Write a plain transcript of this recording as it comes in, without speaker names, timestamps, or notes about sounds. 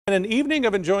And an evening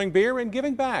of enjoying beer and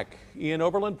giving back. In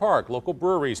Overland Park, local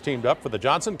breweries teamed up for the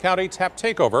County Tap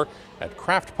Takeover at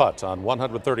Craft Putt on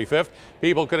 135th.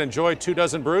 People could enjoy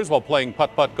 24 brews while playing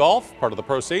putt-putt golf. Part of the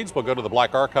proceeds will go to the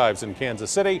Black Archives in Kansas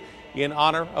City in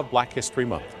honor of Black History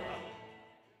Month.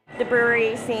 The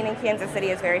brewery scene in Kansas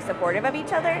City is very supportive of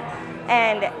each other,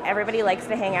 and everybody likes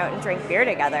to hang out and drink beer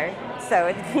together.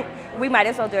 So we might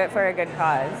as well do it for a good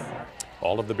cause.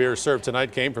 All of the beers served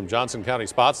tonight came from Johnson County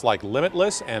spots like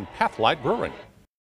Limitless and Pathlight Brewing.